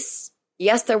space,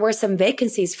 yes, there were some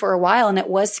vacancies for a while and it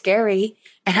was scary.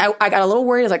 And I got a little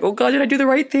worried. I was like, oh God, did I do the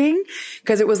right thing?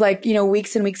 Because it was like,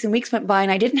 weeks and weeks and weeks went by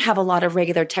and I didn't have a lot of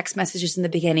regular text messages in the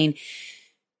beginning.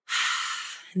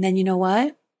 And then you know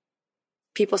what?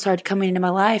 People started coming into my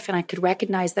life and I could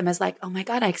recognize them as like, oh my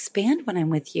God, I expand when I'm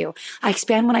with you. I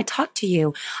expand when I talk to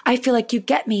you. I feel like you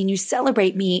get me and you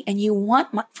celebrate me and you want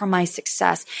for my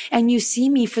success and you see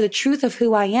me for the truth of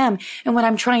who I am and what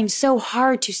I'm trying so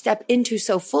hard to step into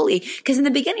so fully. Because in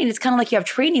the beginning, it's kind of like you have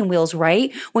training wheels,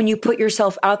 right? When you put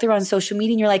yourself out there on social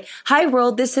media and you're like, hi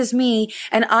world, this is me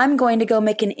and I'm going to go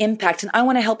make an impact and I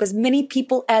want to help as many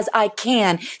people as I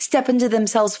can step into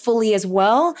themselves fully as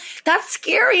well. That's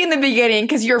scary in the beginning.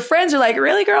 Because your friends are like,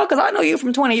 really, girl? Because I know you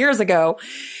from 20 years ago.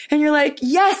 And you're like,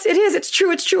 yes, it is. It's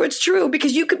true. It's true. It's true.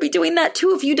 Because you could be doing that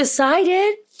too if you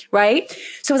decided, right?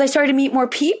 So as I started to meet more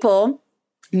people,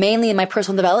 mainly in my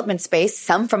personal development space,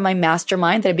 some from my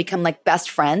mastermind that have become like best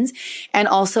friends, and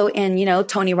also in,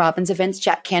 Tony Robbins events,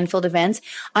 Jack Canfield events,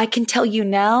 I can tell you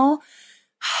now,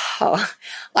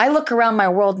 I look around my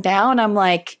world now and I'm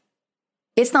like,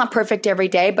 it's not perfect every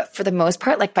day, but for the most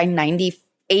part, like by 98%,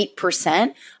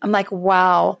 I'm like,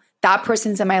 wow, that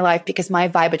person's in my life because my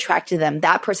vibe attracted them.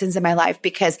 That person's in my life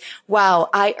because, wow,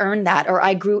 I earned that or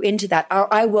I grew into that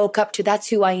or I woke up to that's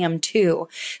who I am too.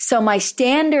 So my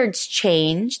standards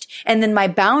changed and then my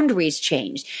boundaries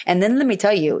changed. And then let me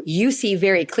tell you, you see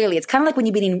very clearly, it's kind of like when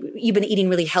you've been eating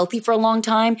really healthy for a long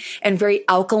time and very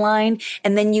alkaline.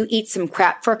 And then you eat some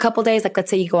crap for a couple days. Like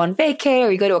let's say you go on vacay or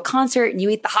you go to a concert and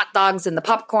you eat the hot dogs and the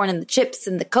popcorn and the chips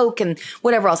and the Coke and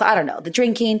whatever else. I don't know, the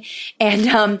drinking.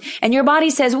 And your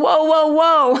body says, whoa,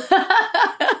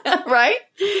 right?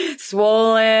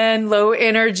 Swollen, low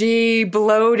energy,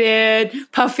 bloated,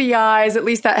 puffy eyes. At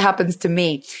least that happens to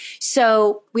me.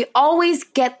 So we always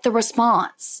get the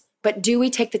response, but do we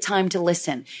take the time to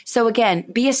listen? So again,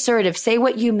 be assertive, say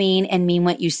what you mean and mean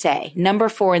what you say. Number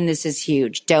 4, and this is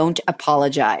huge, don't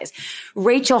apologize.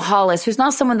 Rachel Hollis, who's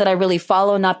not someone that I really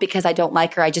follow, not because I don't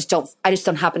like her. I just don't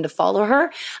happen to follow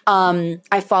her.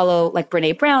 I follow like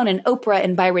Brene Brown and Oprah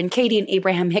and Byron Katie and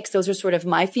Abraham Hicks. Those are sort of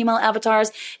my female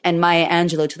avatars, and Maya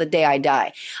Angelou to the day I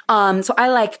die. So I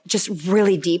like just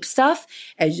really deep stuff,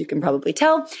 as you can probably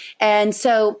tell. And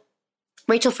so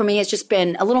Rachel for me has just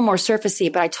been a little more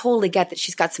surfacey, but I totally get that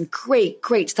she's got some great,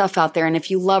 great stuff out there. And if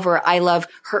you love her, I love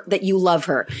her, that you love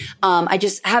her. I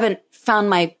just haven't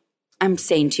found I'm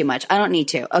saying too much. I don't need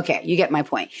to. Okay. You get my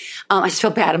point. I just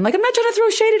feel bad. I'm like, I'm not trying to throw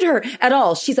shade at her at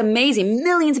all. She's amazing.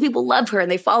 Millions of people love her and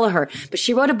they follow her, but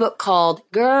she wrote a book called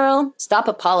Girl, Stop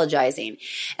Apologizing.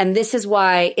 And this is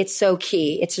why it's so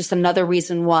key. It's just another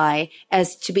reason why,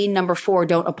 as to be number 4,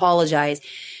 don't apologize.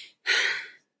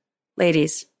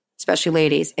 Ladies, especially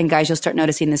ladies, and guys, you'll start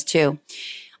noticing this too.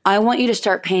 I want you to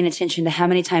start paying attention to how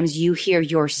many times you hear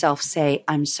yourself say,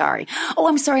 I'm sorry. Oh,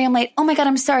 I'm sorry, I'm late. Oh my God,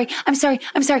 I'm sorry. I'm sorry.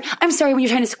 I'm sorry. I'm sorry when you're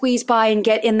trying to squeeze by and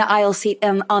get in the aisle seat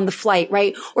on the flight,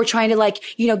 right? Or trying to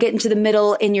get into the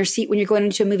middle in your seat when you're going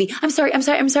into a movie. I'm sorry. I'm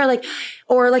sorry. I'm sorry.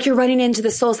 Or you're running into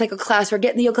the Soul Cycle class or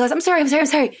getting the yoga class. I'm sorry. I'm sorry. I'm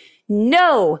sorry.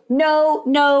 No.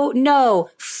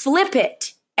 Flip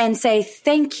it and say,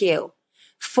 thank you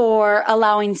for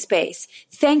allowing space.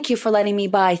 Thank you for letting me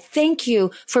by. Thank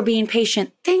you for being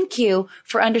patient. Thank you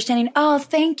for understanding. Oh,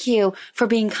 thank you for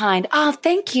being kind. Oh,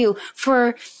 thank you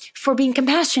for being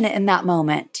compassionate in that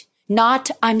moment. Not,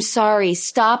 I'm sorry.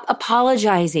 Stop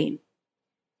apologizing.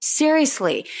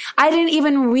 Seriously. I didn't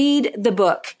even read the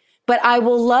book, but I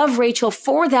will love Rachel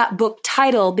for that book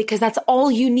title because that's all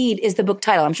you need is the book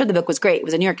title. I'm sure the book was great. It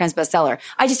was a New York Times bestseller.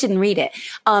 I just didn't read it.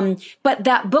 But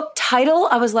that book title,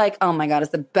 I was like, oh my God,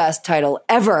 it's the best title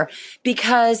ever.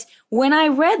 Because when I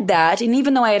read that, and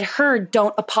even though I had heard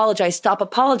don't apologize, stop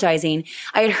apologizing,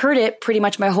 I had heard it pretty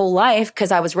much my whole life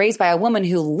because I was raised by a woman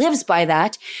who lives by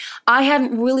that. I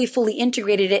hadn't really fully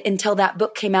integrated it until that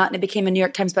book came out and it became a New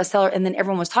York Times bestseller. And then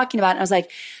everyone was talking about it. And I was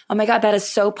like, oh my God, that is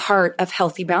so part of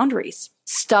healthy boundaries.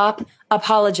 Stop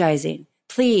apologizing,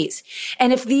 please.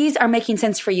 And if these are making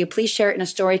sense for you, please share it in a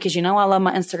story because you know I love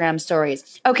my Instagram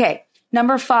stories. Okay,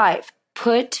 number 5,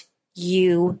 put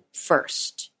you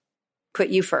first. Put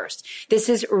you first. This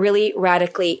is really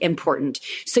radically important.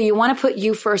 So you want to put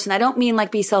you first. And I don't mean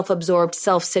like be self-absorbed,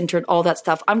 self-centered, all that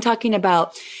stuff. I'm talking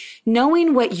about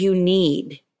knowing what you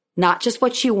need, not just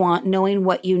what you want, knowing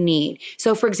what you need.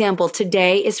 So for example,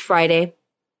 today is Friday.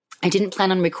 I didn't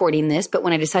plan on recording this, but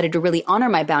when I decided to really honor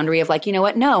my boundary of like, you know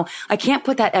what? No, I can't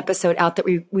put that episode out that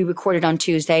we recorded on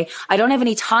Tuesday. I don't have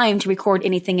any time to record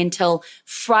anything until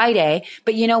Friday,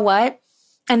 but you know what?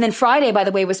 And then Friday, by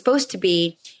the way, was supposed to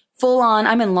be full on.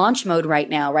 I'm in launch mode right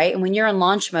now, right? And when you're in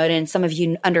launch mode, and some of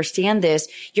you understand this,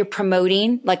 you're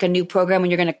promoting like a new program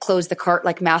and you're going to close the cart,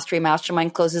 like Mastery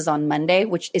Mastermind closes on Monday,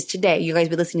 which is today. You guys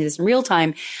be listening to this in real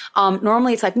time.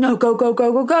 Normally it's like, no, go.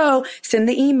 Send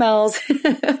the emails,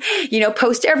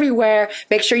 post everywhere.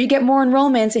 Make sure you get more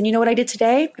enrollments. And you know what I did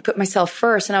today? I put myself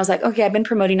first and I was like, okay, I've been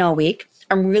promoting all week.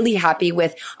 I'm really happy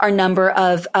with our number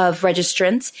of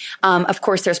registrants. Of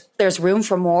course, there's room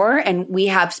for more and we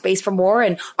have space for more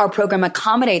and our program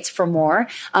accommodates for more,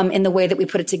 in the way that we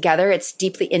put it together. It's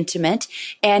deeply intimate.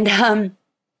 And I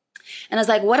was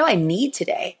like, what do I need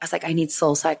today? I was like, I need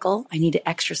SoulCycle. I need to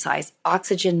exercise.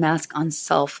 Oxygen mask on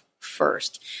self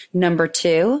first. Number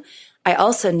 2, I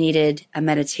also needed a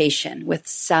meditation with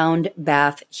sound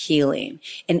bath healing.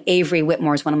 And Avery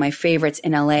Whitmore is one of my favorites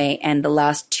in LA. And the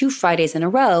last 2 Fridays in a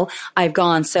row, I've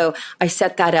gone. So I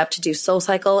set that up to do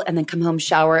SoulCycle and then come home,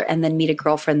 shower, and then meet a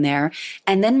girlfriend there.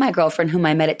 And then my girlfriend, whom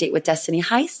I met at Date with Destiny.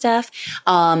 Hi, Steph.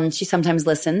 She sometimes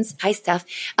listens. Hi, Steph.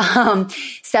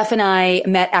 Steph and I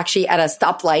met actually at a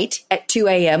stoplight at 2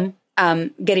 a.m.,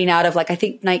 getting out of I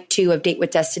think night 2 of Date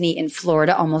with Destiny in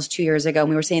Florida almost 2 years ago.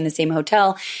 And we were staying in the same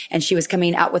hotel and she was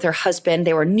coming out with her husband.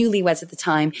 They were newlyweds at the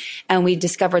time. And we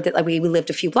discovered that we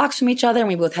lived a few blocks from each other and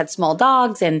we both had small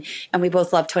dogs and we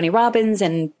both loved Tony Robbins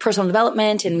and personal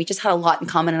development. And we just had a lot in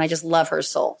common and I just love her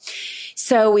soul.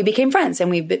 So we became friends and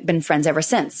we've been friends ever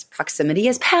since. Proximity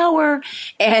is power.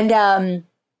 And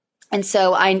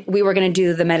so we were going to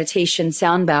do the meditation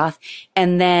sound bath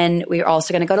and then we were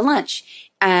also going to go to lunch.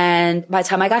 And by the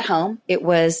time I got home, it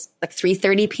was like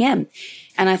 3:30 p.m.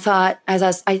 And I thought,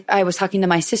 as I was talking to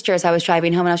my sister as I was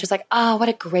driving home, and I was just like, oh, what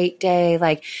a great day.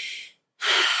 Like,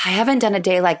 I haven't done a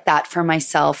day like that for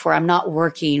myself where I'm not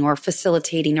working or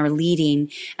facilitating or leading.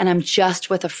 And I'm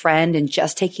just with a friend and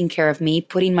just taking care of me,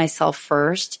 putting myself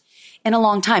first in a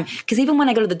long time. Because even when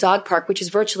I go to the dog park, which is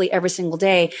virtually every single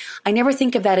day, I never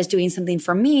think of that as doing something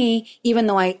for me. Even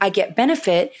though I get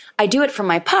benefit, I do it for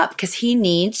my pup because he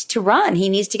needs to run. He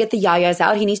needs to get the yayas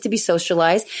out. He needs to be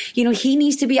socialized. He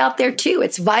needs to be out there too.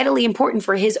 It's vitally important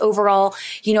for his overall,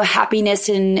 happiness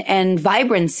and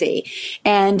vibrancy.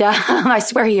 And I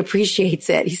swear he appreciates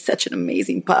it. He's such an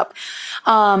amazing pup.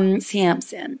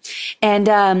 Samson.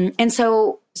 And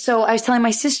so I was telling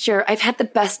my sister, I've had the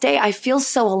best day. I feel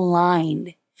so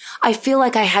aligned. I feel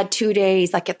like I had 2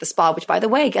 days at the spa, which by the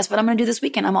way, guess what I'm going to do this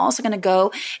weekend? I'm also going to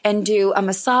go and do a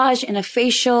massage and a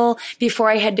facial before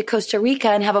I head to Costa Rica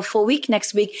and have a full week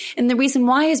next week. And the reason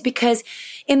why is because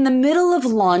in the middle of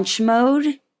launch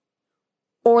mode,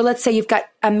 or let's say you've got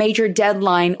a major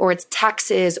deadline or it's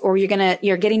taxes or you're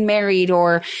getting married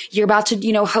or you're about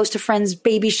to, host a friend's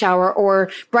baby shower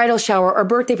or bridal shower or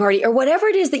birthday party or whatever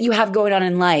it is that you have going on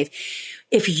in life.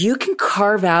 If you can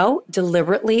carve out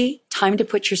deliberately time to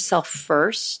put yourself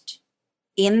first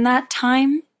in that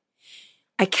time,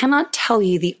 I cannot tell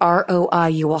you the ROI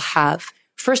you will have.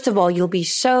 First of all, you'll be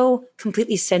so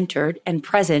completely centered and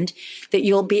present that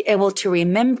you'll be able to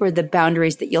remember the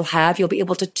boundaries that you'll have. You'll be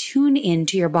able to tune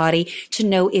into your body to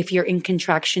know if you're in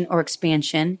contraction or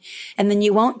expansion. And then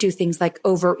you won't do things like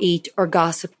overeat or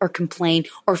gossip or complain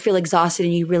or feel exhausted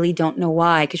and you really don't know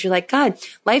why. Because you're like, God,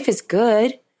 life is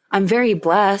good. I'm very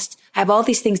blessed. I have all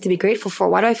these things to be grateful for.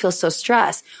 Why do I feel so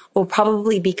stressed? Well,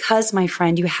 probably because, my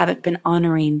friend, you haven't been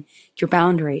honoring your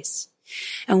boundaries.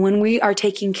 And when we are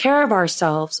taking care of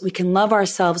ourselves, we can love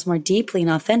ourselves more deeply and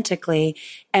authentically.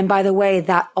 And by the way,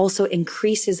 that also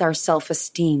increases our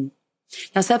self-esteem.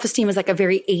 Now, self-esteem is like a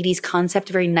very 80s concept,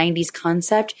 a very 90s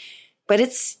concept, but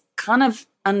it's kind of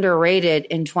underrated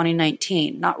in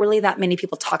 2019. Not really that many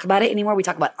people talk about it anymore. We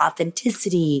talk about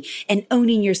authenticity and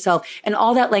owning yourself, and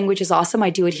all that language is awesome.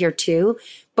 I do it here too,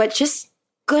 but just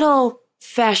good old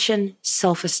fashioned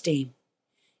self-esteem.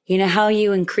 You know how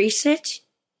you increase it?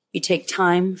 You take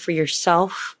time for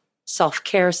yourself,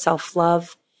 self-care,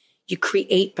 self-love. You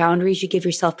create boundaries. You give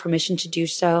yourself permission to do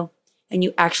so, and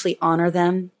you actually honor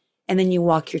them, and then you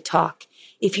walk your talk.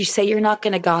 If you say you're not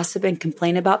going to gossip and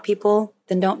complain about people,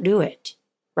 then don't do it,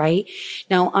 right?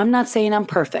 Now, I'm not saying I'm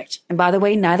perfect. And by the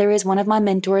way, neither is one of my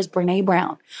mentors, Brene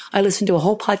Brown. I listened to a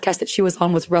whole podcast that she was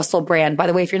on with Russell Brand. By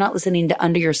the way, if you're not listening to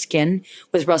Under Your Skin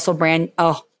with Russell Brand,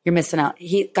 oh, you're missing out.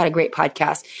 He got a great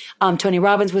podcast. Tony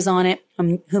Robbins was on it,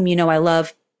 whom you know I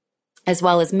love, as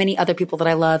well as many other people that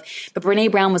I love. But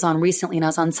Brene Brown was on recently, and I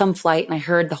was on some flight and I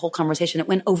heard the whole conversation. It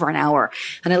went over an hour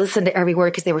and I listened to every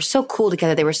word because they were so cool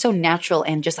together. They were so natural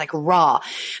and just like raw.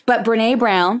 But Brene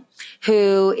Brown,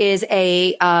 who is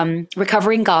a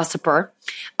recovering gossiper,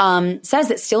 says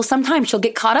that still sometimes she'll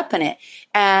get caught up in it.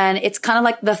 And it's kind of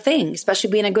like the thing,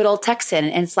 especially being a good old Texan.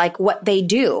 And it's like what they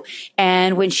do.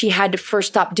 And when she had to first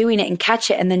stop doing it and catch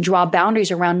it and then draw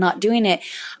boundaries around not doing it,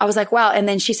 I was like, wow. And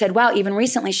then she said, wow, even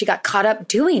recently she got caught up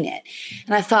doing it.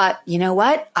 And I thought, you know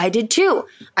what? I did too.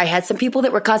 I had some people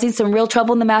that were causing some real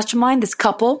trouble in the mastermind. This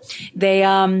couple, they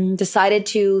decided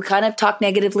to kind of talk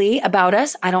negatively about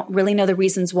us. I don't really know the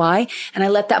reasons why. And I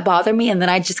let that bother me. And then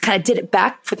I just kind of did it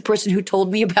back for the person who told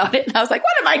me about it. And I was like,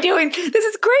 what am I doing? This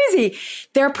is crazy.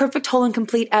 They're perfect, whole, and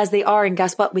complete as they are. And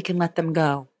guess what? We can let them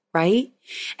go, right?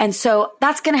 And so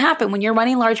that's going to happen when you're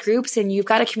running large groups and you've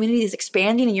got a community that's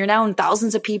expanding and you're now in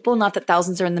thousands of people. Not that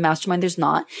thousands are in the mastermind. There's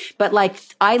not. But like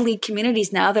I lead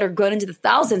communities now that are grown into the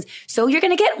thousands. So you're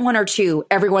going to get one or two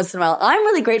every once in a while. I'm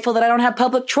really grateful that I don't have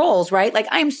public trolls, right? Like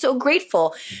I'm so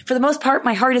grateful. For the most part,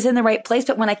 my heart is in the right place.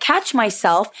 But when I catch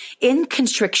myself in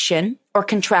constriction or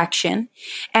contraction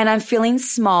and I'm feeling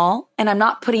small and I'm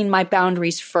not putting my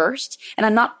boundaries first and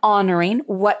I'm not honoring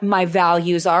what my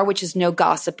values are, which is no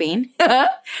gossiping,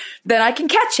 then I can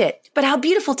catch it. But how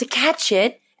beautiful to catch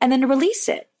it and then to release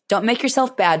it. Don't make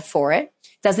yourself bad for it.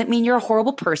 Doesn't mean you're a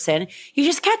horrible person. You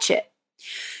just catch it.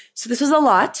 So this was a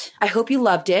lot. I hope you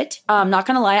loved it. I'm not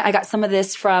going to lie. I got some of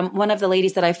this from one of the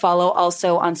ladies that I follow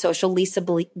also on social, Lisa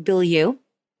Bilyeu.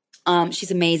 She's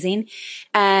amazing.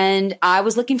 And I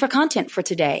was looking for content for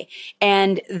today.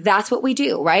 And that's what we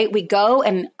do, right? We go,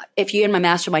 and if you're in my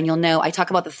mastermind, you'll know I talk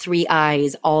about the 3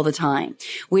 I's all the time,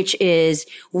 which is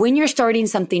when you're starting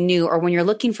something new or when you're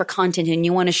looking for content and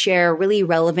you want to share really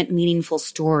relevant, meaningful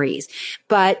stories,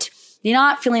 but you're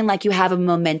not feeling like you have a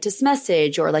momentous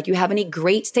message or like you have any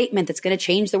great statement that's going to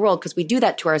change the world, because we do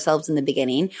that to ourselves in the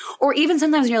beginning. Or even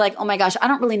sometimes you're like, oh my gosh, I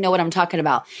don't really know what I'm talking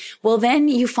about. Well, then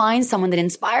you find someone that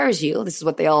inspires you. This is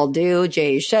what they all do.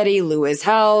 Jay Shetty, Lewis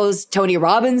Howes, Tony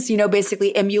Robbins,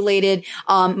 basically emulated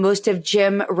most of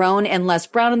Jim Rohn and Les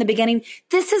Brown in the beginning.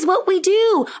 This is what we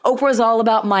do. Oprah's all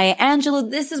about Maya Angelou.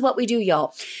 This is what we do,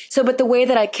 y'all. So, but the way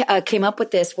that I came up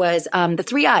with this was the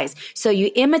 3 I's. So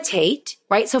you imitate,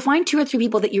 right? So find 2 or 3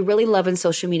 people that you really love in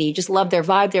social media. You just love their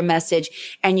vibe, their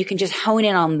message, and you can just hone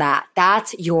in on that.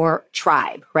 That's your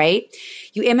tribe, right?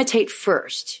 You imitate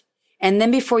first. And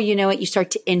then before you know it, you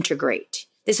start to integrate.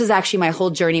 This is actually my whole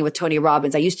journey with Tony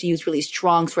Robbins. I used to use really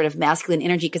strong sort of masculine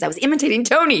energy because I was imitating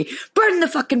Tony, burning the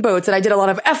fucking boats. And I did a lot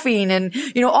of effing and,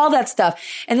 all that stuff.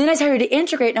 And then I started to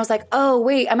integrate and I was like, oh,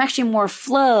 wait, I'm actually more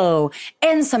flow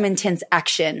and some intense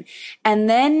action. And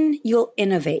then you'll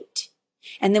innovate.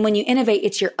 And then when you innovate,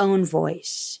 it's your own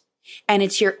voice and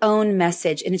it's your own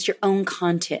message and it's your own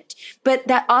content. But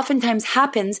that oftentimes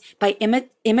happens by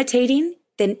imitating,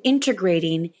 then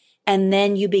integrating, and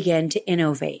then you begin to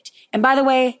innovate. And by the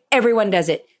way, everyone does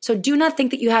it. So do not think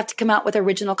that you have to come out with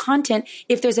original content.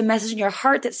 If there's a message in your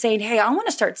heart that's saying, hey, I want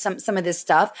to start some of this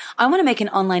stuff. I want to make an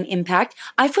online impact.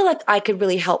 I feel like I could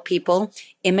really help people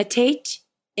imitate,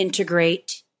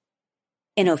 integrate,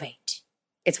 innovate.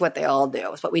 It's what they all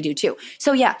do. It's what we do too.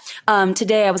 So yeah,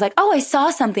 today I was like, oh, I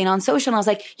saw something on social and I was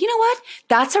like, you know what?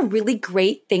 That's a really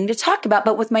great thing to talk about,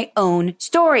 but with my own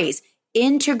stories.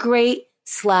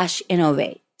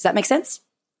 Integrate/innovate. Does that make sense?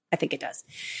 I think it does.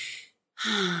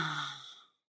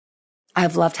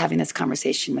 I've loved having this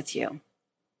conversation with you,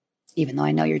 even though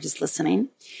I know you're just listening.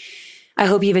 I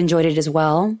hope you've enjoyed it as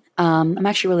well. I'm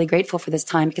actually really grateful for this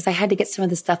time because I had to get some of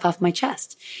this stuff off my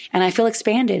chest and I feel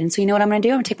expanded. And so you know what I'm going to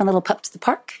do? I'm going to take my little pup to the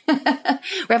park. We're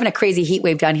having a crazy heat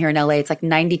wave down here in LA. It's like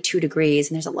 92 degrees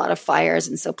and there's a lot of fires.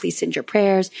 And so please send your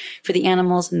prayers for the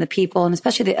animals and the people and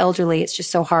especially the elderly. It's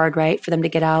just so hard, right? For them to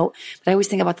get out. But I always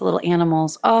think about the little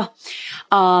animals.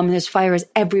 There's fires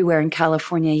everywhere in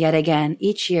California yet again.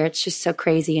 Each year, it's just so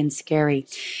crazy and scary.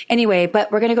 Anyway,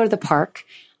 but we're going to go to the park.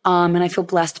 And I feel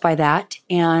blessed by that.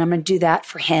 And I'm going to do that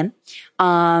for him.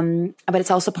 But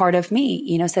it's also part of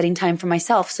me, setting time for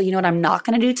myself. So you know what I'm not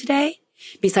going to do today?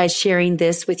 Besides sharing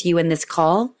this with you in this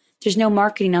call, there's no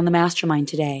marketing on the mastermind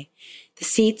today. The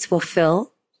seats will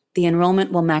fill, the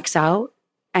enrollment will max out,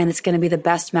 and it's going to be the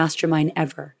best mastermind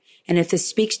ever. And if this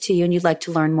speaks to you and you'd like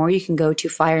to learn more, you can go to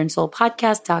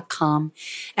fireandsoulpodcast.com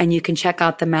and you can check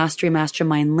out the Mastery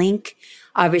Mastermind link.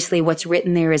 Obviously, what's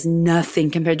written there is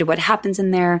nothing compared to what happens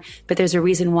in there, but there's a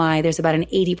reason why. There's about an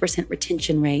 80%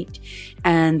 retention rate.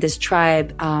 And this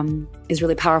tribe is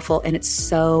really powerful, and it's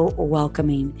so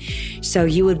welcoming. So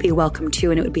you would be welcome too,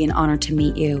 and it would be an honor to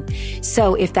meet you.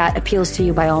 So if that appeals to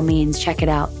you, by all means, check it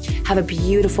out. Have a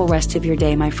beautiful rest of your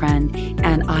day, my friend,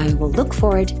 and I will look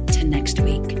forward to next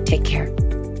week. Take care.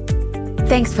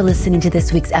 Thanks for listening to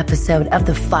this week's episode of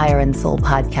the Fire and Soul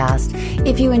podcast.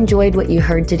 If you enjoyed what you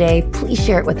heard today, please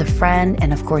share it with a friend.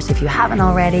 And of course, if you haven't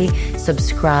already,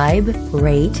 subscribe,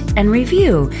 rate, and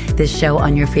review this show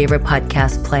on your favorite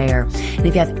podcast player. And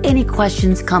if you have any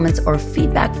questions, comments, or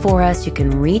feedback for us, you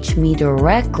can reach me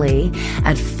directly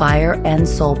at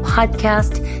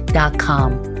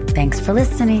fireandsoulpodcast.com. Thanks for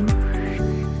listening.